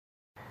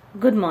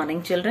Good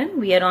morning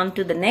children. We are on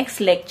to the next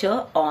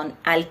lecture on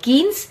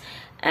alkenes,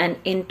 and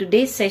in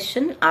today's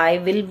session I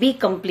will be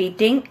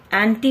completing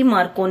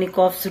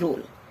anti-Markovnikov's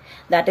rule,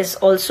 that is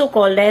also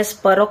called as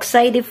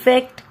peroxide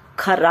effect,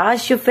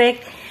 Kharasch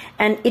effect,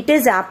 and it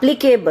is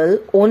applicable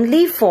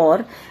only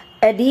for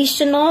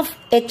addition of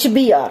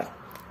HBr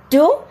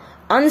to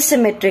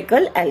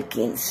unsymmetrical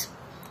alkenes,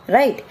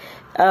 right?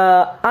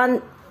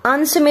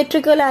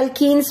 Unsymmetrical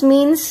alkenes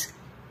means,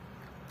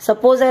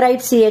 suppose I write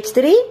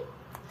CH3,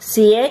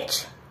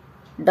 CH,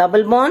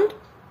 double bond,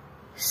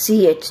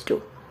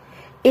 CH2.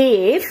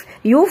 If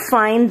you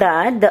find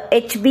that the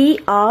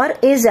HBr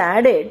is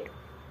added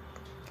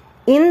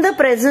in the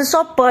presence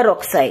of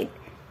peroxide,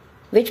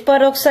 which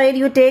peroxide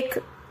you take?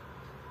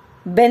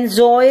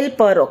 Benzoyl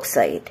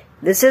peroxide.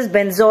 This is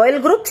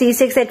benzoyl group,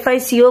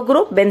 C6H5CO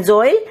group,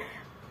 benzoyl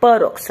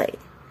peroxide.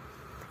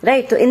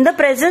 Right, so in the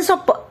presence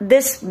of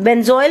this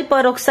benzoyl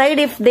peroxide,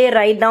 if they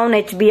write down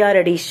HBr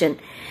addition,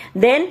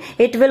 then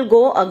it will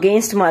go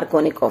against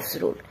Markovnikov's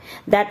rule.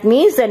 That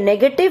means the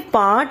negative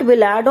part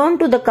will add on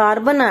to the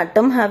carbon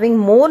atom having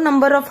more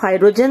number of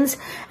hydrogens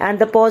and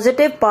the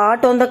positive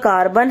part on the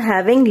carbon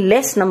having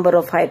less number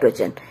of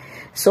hydrogen.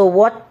 So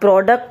what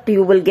product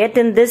you will get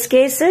in this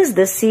case is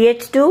the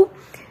CH2,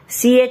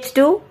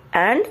 CH2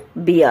 and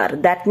Br.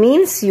 That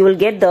means you will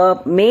get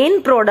the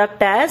main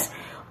product as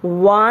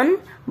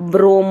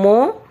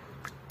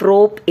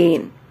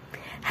 1-bromopropane.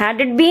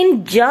 Had it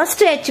been just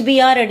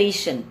HBr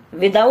addition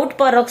without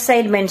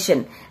peroxide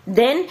mention,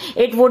 then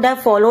it would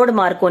have followed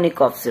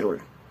Markovnikov's rule.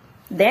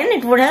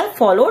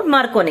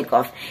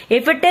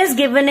 If it is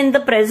given in the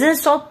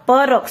presence of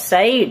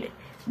peroxide,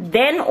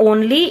 then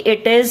only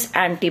it is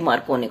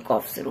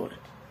anti-Markovnikov's rule.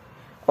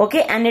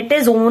 Okay, and it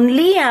is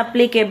only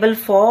applicable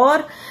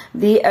for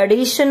the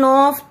addition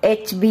of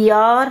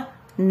HBr,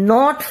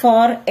 not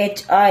for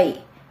HI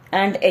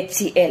and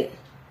HCl.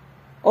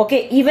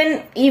 Okay,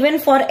 even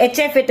for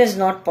HF it is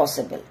not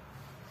possible.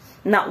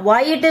 Now,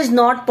 why it is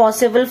not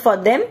possible for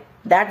them,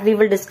 that we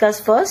will discuss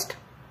first.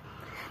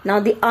 Now,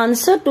 the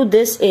answer to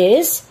this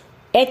is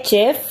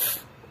HF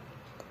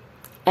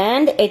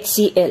and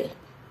HCl.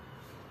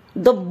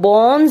 The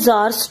bonds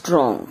are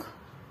strong.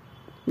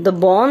 The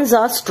bonds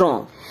are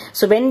strong.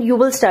 So, when you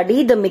will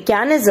study the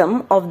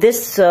mechanism of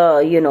this,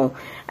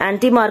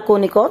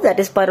 anti-Markovnikov, that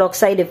is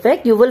peroxide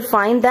effect, you will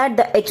find that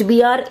the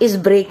HBr is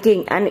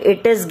breaking and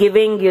it is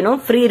giving,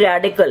 free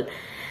radical.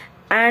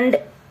 And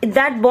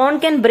that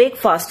bond can break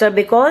faster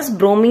because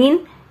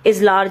bromine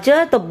is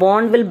larger, the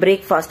bond will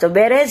break faster.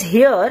 Whereas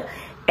here,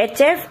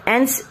 HF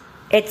and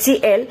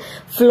HCl,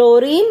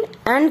 fluorine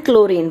and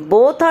chlorine,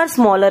 both are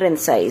smaller in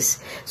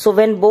size. So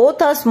when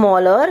both are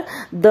smaller,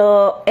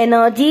 the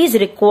energy is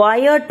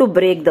required to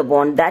break the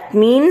bond. That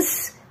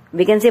means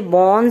we can say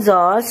bonds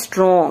are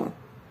strong.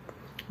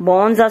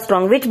 Bonds are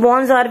strong. Which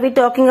bonds are we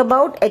talking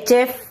about?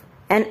 HF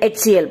and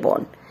HCl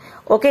bond.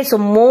 Okay, so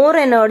more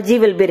energy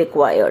will be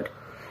required.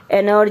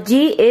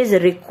 Energy is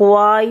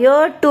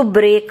required to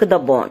break the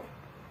bond.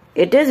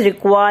 It is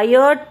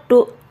required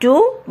to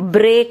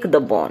break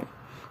the bond.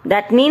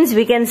 That means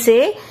we can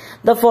say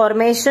the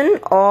formation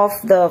of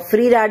the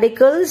free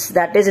radicals,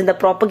 that is in the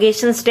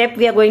propagation step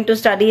we are going to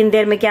study in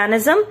their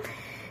mechanism.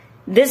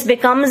 This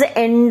becomes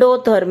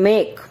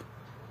endothermic.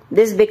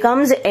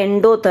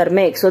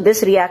 So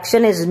this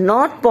reaction is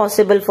not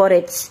possible for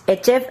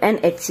HF and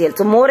HCl.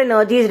 So more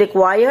energy is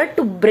required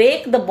to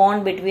break the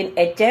bond between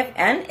HF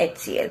and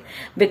HCl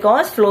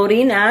because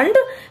fluorine and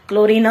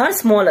chlorine are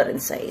smaller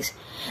in size.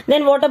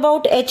 Then what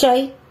about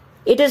HI?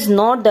 It is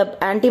not, the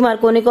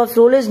anti-Markovnikov's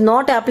rule is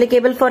not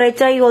applicable for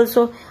HI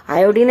also.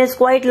 Iodine is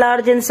quite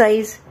large in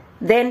size.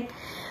 Then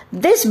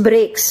this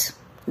breaks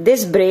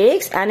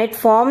and it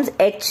forms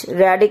H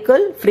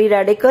radical, free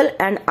radical,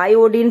 and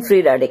iodine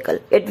free radical.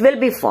 It will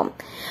be formed.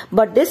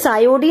 But this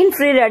iodine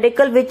free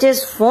radical which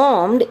is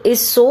formed is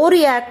so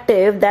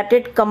reactive that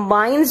it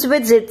combines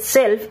with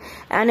itself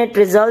and it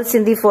results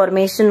in the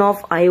formation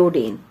of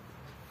iodine.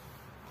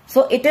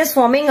 So it is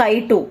forming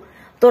I2.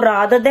 So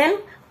rather than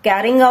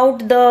carrying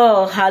out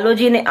the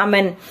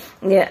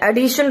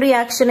addition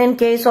reaction in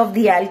case of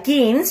the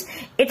alkenes,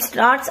 it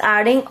starts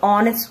adding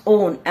on its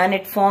own and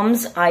it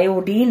forms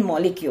iodine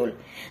molecule.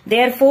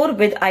 Therefore,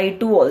 with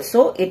I2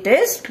 also, it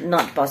is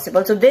not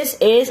possible. So, this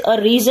is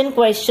a reason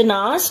question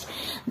asked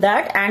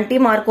that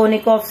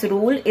anti-Markovnikov's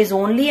rule is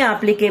only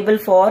applicable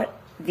for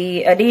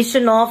the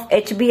addition of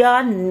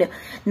HBr,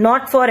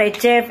 not for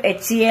HF,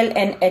 HCl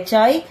and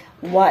HI.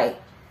 Why?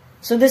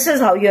 So, this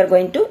is how you are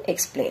going to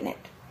explain it.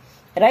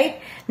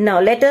 Right? Now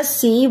let us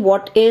see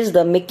what is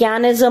the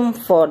mechanism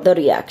for the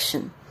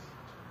reaction.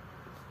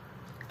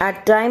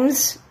 At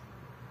times,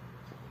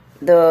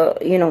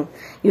 you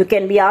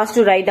can be asked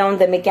to write down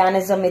the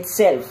mechanism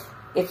itself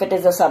if it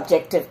is a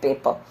subjective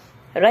paper.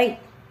 Right?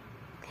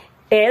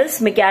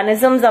 Else,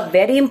 mechanisms are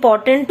very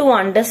important to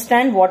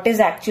understand what is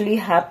actually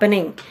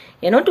happening.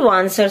 To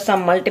answer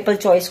some multiple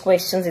choice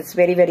questions, it's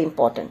very, very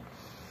important.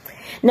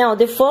 Now,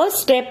 the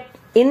first step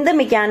in the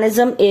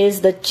mechanism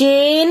is the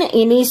chain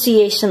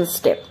initiation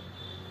step.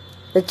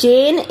 The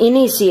chain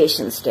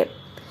initiation step.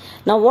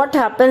 Now what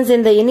happens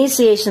in the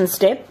initiation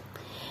step?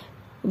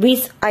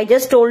 I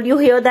just told you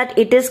here that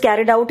it is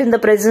carried out in the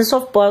presence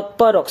of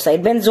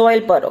peroxide,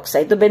 benzoyl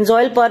peroxide. The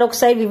benzoyl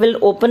peroxide we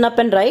will open up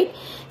and write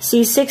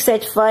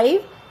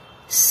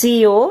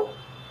C6H5CO.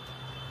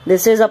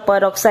 This is a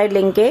peroxide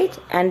linkage,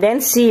 and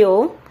then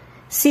CO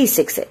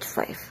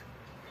C6H5.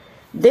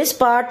 This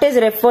part is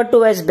referred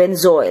to as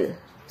benzoyl.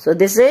 So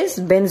this is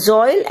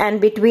benzoyl, and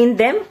between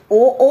them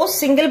OO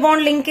single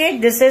bond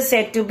linkage, this is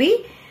said to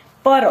be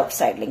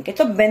peroxide linkage.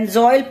 So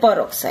benzoyl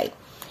peroxide.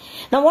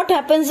 Now what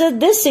happens is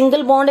this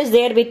single bond is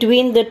there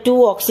between the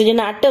two oxygen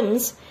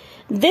atoms.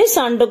 This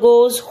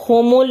undergoes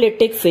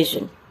homolytic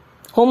fission.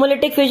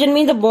 Homolytic fission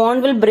means the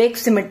bond will break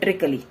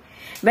symmetrically.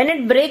 When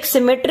it breaks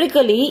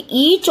symmetrically,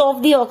 each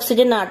of the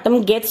oxygen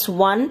atom gets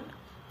one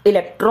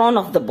electron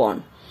of the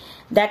bond.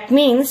 That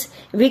means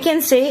we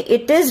can say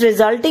it is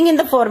resulting in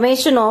the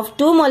formation of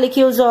two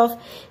molecules of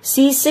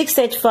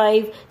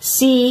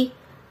C6H5CO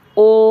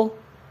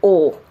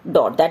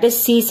dot. That is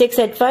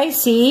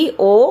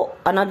C6H5CO,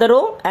 another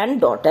O and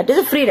dot. That is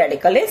a free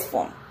radical is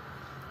formed.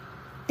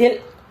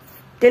 Till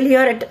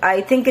here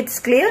I think it's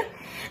clear.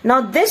 Now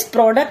this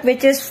product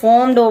which is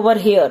formed over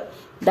here,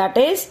 that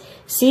is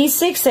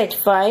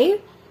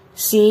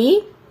C6H5CO,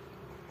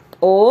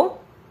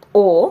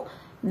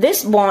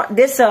 this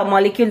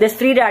molecule, this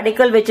free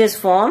radical which is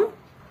formed,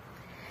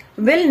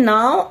 will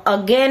now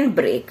again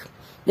break.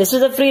 This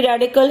is a free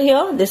radical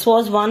here. This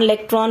was one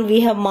electron we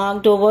have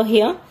marked over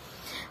here.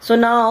 So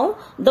now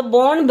the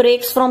bond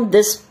breaks from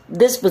this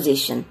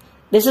position.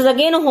 This is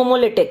again a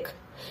homolytic.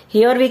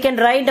 Here we can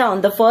write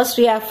down the first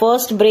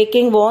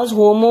breaking was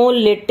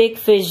homolytic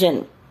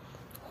fission.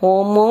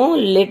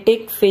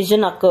 Homolytic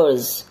fission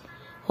occurs.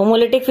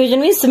 Homolytic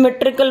fission means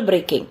symmetrical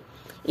breaking.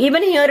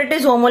 Even here it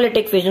is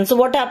homolytic fission. So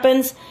what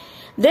happens?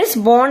 This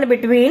bond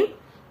between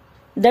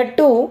the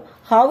two,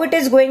 how it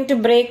is going to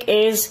break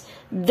is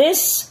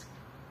this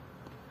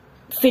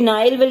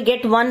phenyl will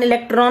get one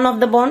electron of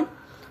the bond.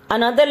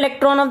 Another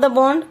electron of the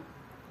bond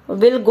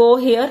will go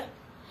here,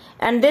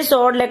 and this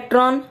odd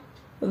electron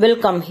will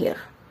come here.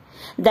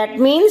 That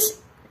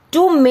means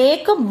to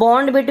make a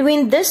bond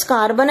between this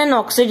carbon and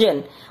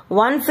oxygen,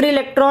 one free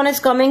electron is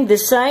coming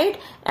this side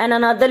and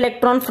another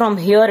electron from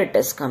here it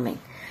is coming.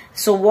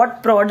 So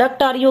what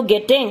product are you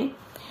getting?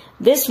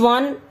 This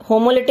one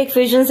homolytic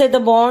fission, say the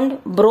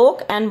bond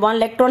broke and one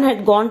electron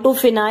had gone to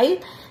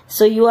phenyl.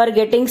 So you are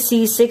getting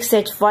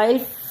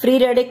C6H5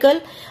 free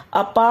radical.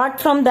 Apart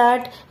from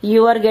that,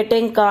 you are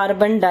getting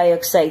carbon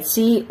dioxide,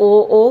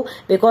 COO,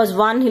 because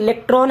one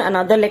electron,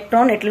 another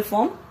electron, it will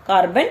form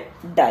carbon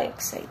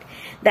dioxide.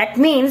 That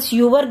means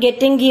you were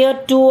getting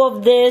here two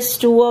of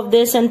this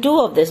and two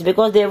of this,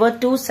 because there were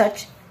two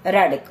such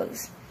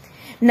radicals.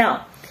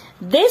 Now,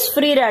 this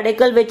free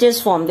radical which is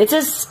formed, this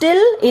is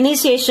still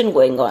initiation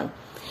going on.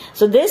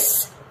 So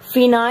this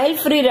phenyl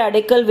free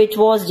radical which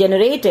was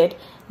generated,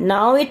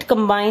 now it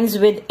combines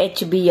with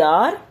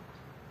HBr,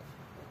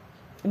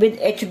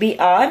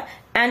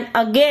 and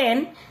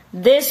again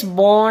this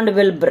bond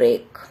will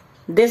break.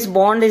 This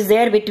bond is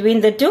there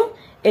between the two,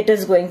 it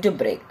is going to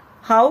break.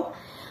 How?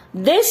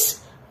 This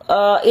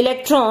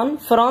electron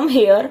from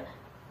here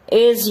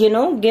is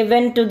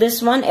given to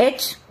this one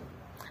H.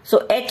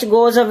 So H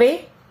goes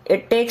away,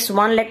 it takes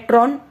one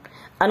electron,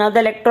 another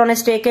electron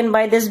is taken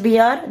by this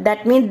Br.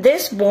 That means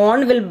this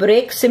bond will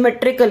break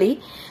symmetrically.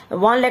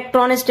 One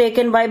electron is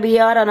taken by Br,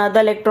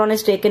 another electron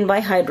is taken by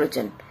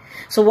hydrogen.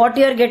 So what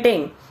you are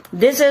getting?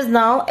 This is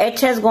now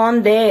H has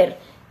gone there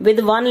with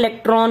one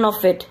electron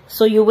of it.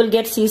 So you will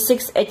get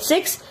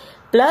C6H6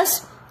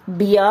 plus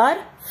Br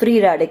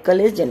free radical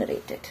is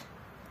generated.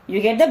 You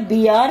get the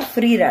Br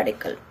free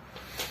radical.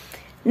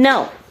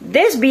 Now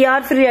this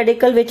Br free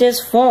radical which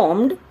is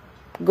formed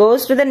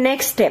goes to the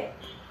next step,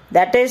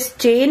 that is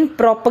chain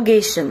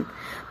propagation.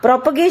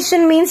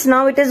 Propagation means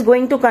now it is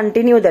going to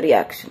continue the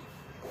reaction.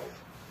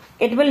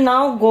 It will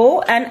now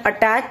go and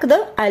attack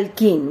the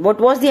alkene. What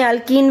was the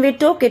alkene we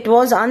took? It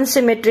was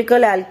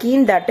unsymmetrical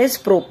alkene, that is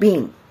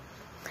propene.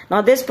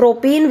 Now this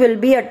propene will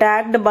be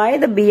attacked by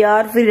the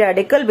Br free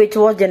radical which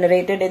was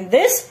generated in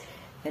this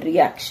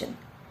reaction.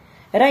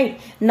 Right.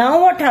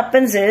 Now what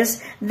happens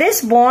is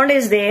this bond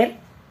is there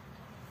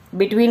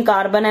between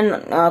carbon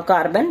and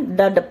carbon,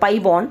 the pi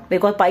bond,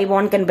 because pi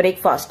bond can break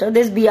faster.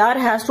 This Br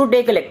has to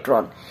take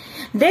electron.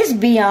 This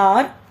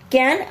Br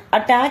can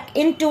attack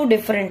in two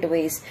different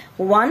ways.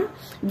 One,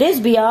 this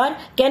Br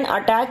can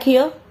attack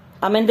here.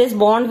 This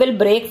bond will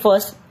break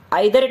first.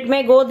 Either it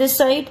may go this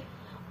side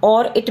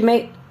or it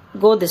may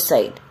go this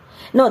side.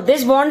 No,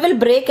 this bond will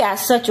break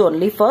as such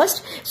only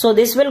first. So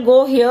this will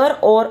go here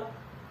or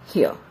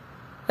here.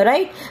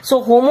 Right?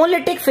 So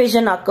homolytic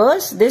fission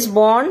occurs. This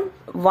bond,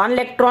 one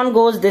electron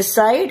goes this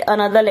side,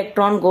 another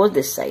electron goes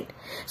this side.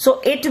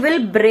 So it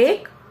will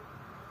break.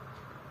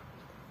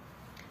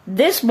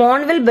 This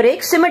bond will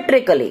break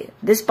symmetrically.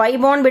 This pi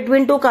bond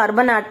between two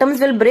carbon atoms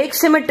will break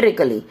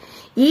symmetrically.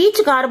 Each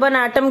carbon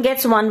atom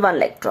gets one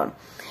electron.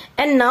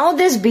 And now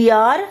this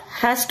Br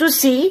has to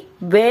see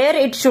where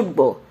it should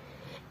go.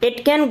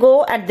 It can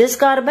go at this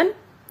carbon.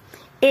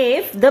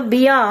 if this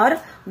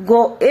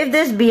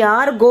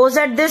Br goes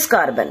at this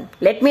carbon,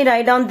 let me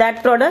write down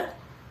that product.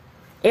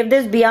 If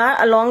this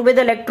Br along with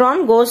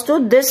electron goes to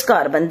this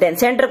carbon, then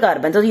center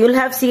carbon, so you'll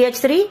have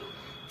CH3,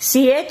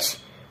 CH,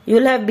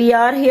 you'll have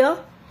Br here,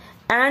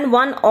 and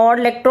one odd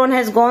electron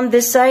has gone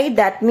this side.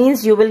 That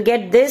means you will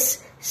get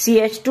this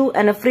CH2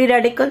 and a free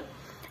radical.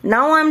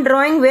 Now I'm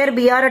drawing where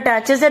Br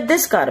attaches at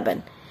this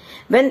carbon.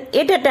 When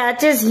it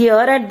attaches here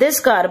at this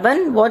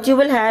carbon, what you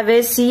will have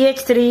is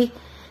CH3,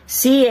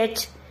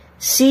 CH,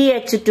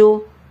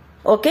 CH2,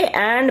 okay,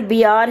 and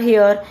Br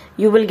here,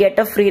 you will get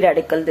a free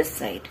radical this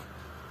side.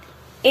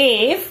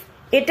 If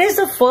it is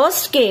the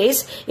first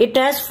case, it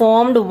has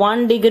formed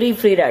 1 degree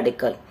free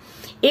radical.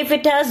 If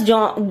it has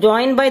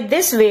joined by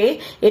this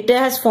way, it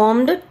has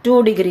formed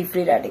 2 degree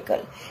free radical.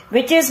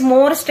 Which is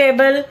more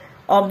stable?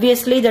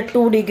 Obviously the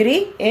 2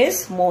 degree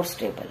is more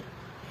stable.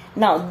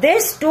 Now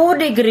this 2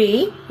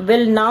 degree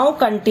will now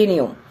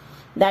continue.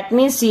 That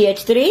means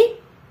CH3,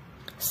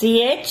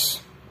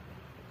 CH,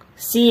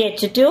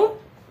 CH2,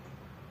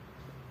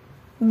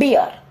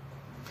 Br.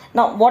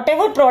 Now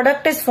whatever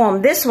product is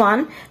formed, this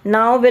one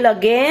now will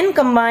again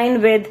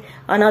combine with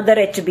another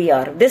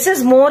HBr. This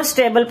is more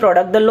stable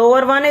product. The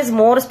lower one is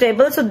more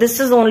stable, so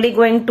this is only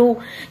going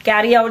to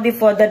carry out the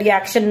further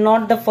reaction,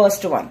 not the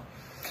first one.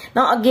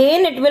 Now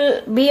again it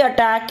will be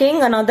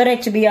attacking another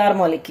HBr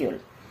molecule.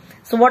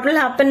 So what will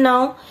happen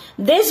now?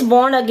 This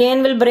bond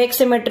again will break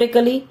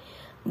symmetrically.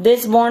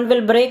 This bond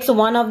will break, so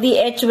one of the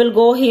H will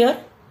go here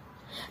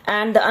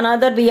and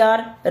another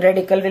Br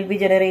radical will be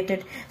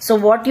generated. So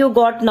what you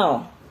got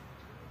now?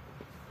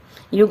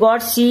 You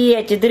got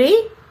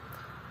CH3,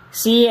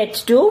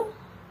 CH2,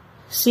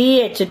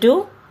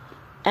 CH2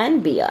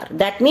 and Br.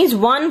 That means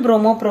 1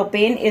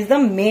 bromopropane is the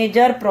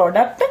major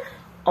product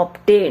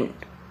obtained.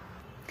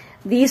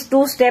 These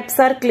 2 steps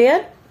are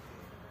clear.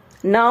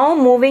 Now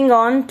moving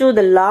on to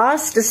the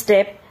last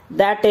step,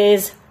 that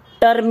is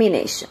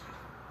termination.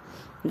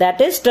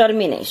 That is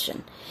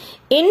termination.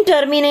 In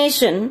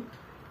termination,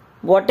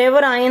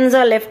 whatever ions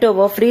are left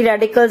over, free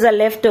radicals are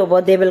left over,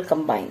 they will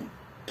combine.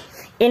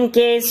 In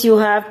case you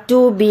have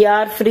 2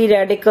 Br free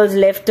radicals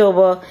left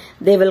over,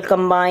 they will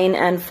combine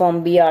and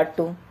form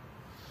Br2.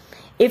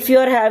 If you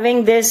are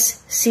having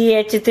this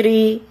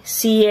CH3,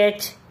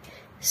 CH,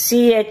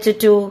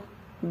 CH2,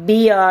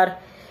 Br,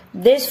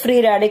 this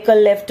free radical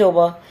left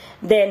over,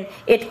 then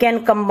it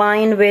can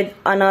combine with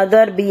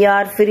another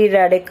Br free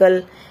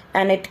radical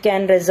and it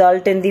can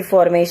result in the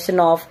formation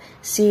of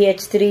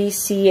CH3,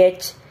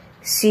 CH,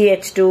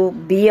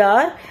 CH2,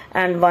 Br,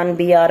 and 1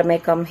 Br may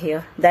come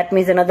here. That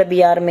means another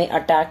Br may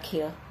attack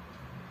here.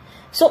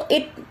 So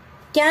it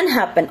can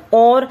happen.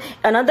 Or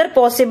another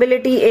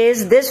possibility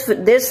is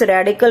this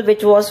radical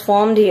which was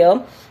formed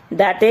here,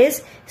 that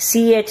is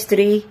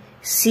CH3,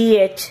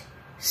 CH,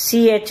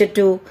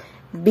 CH2,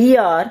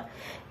 Br.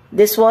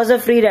 This was a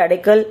free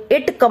radical.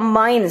 It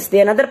combines, the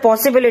another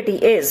possibility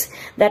is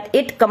that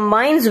it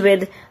combines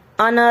with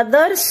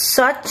another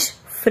such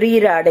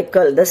free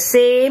radical, the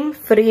same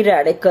free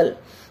radical.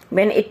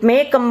 When it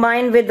may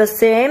combine with the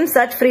same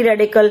such free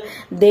radical,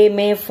 they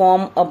may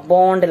form a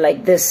bond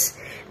like this.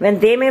 When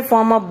they may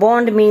form a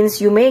bond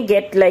means you may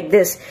get like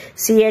this: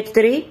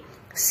 CH3,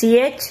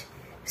 CH,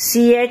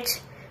 CH,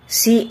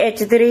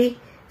 CH3,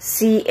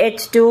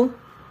 CH2,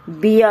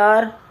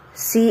 Br,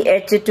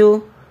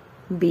 CH2,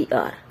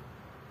 Br.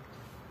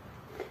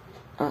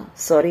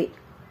 Sorry,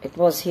 it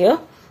was here.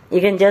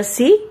 You can just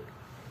see.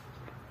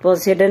 It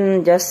was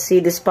hidden. Just see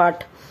this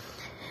part.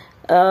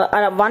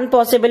 One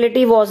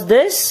possibility was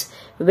this,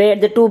 where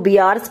the 2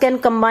 Brs can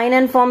combine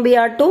and form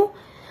Br2.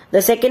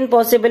 The second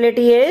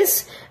possibility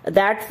is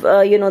that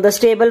the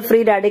stable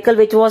free radical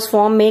which was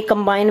formed may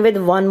combine with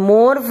one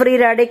more free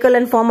radical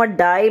and form a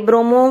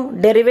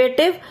dibromo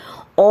derivative.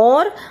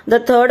 Or the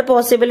third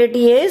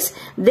possibility is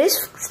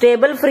this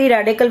stable free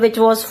radical which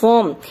was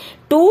formed,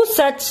 2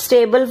 such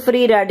stable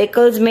free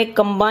radicals may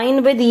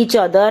combine with each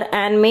other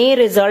and may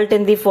result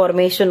in the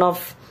formation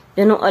of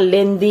a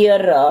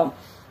lengthier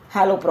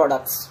halo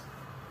products.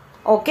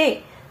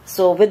 Okay,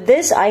 so with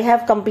this I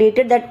have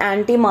completed that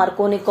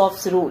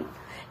anti-Markovnikov's rule.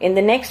 In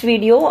the next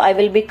video I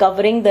will be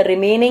covering the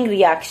remaining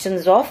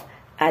reactions of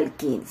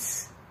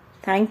alkenes.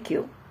 Thank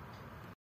you.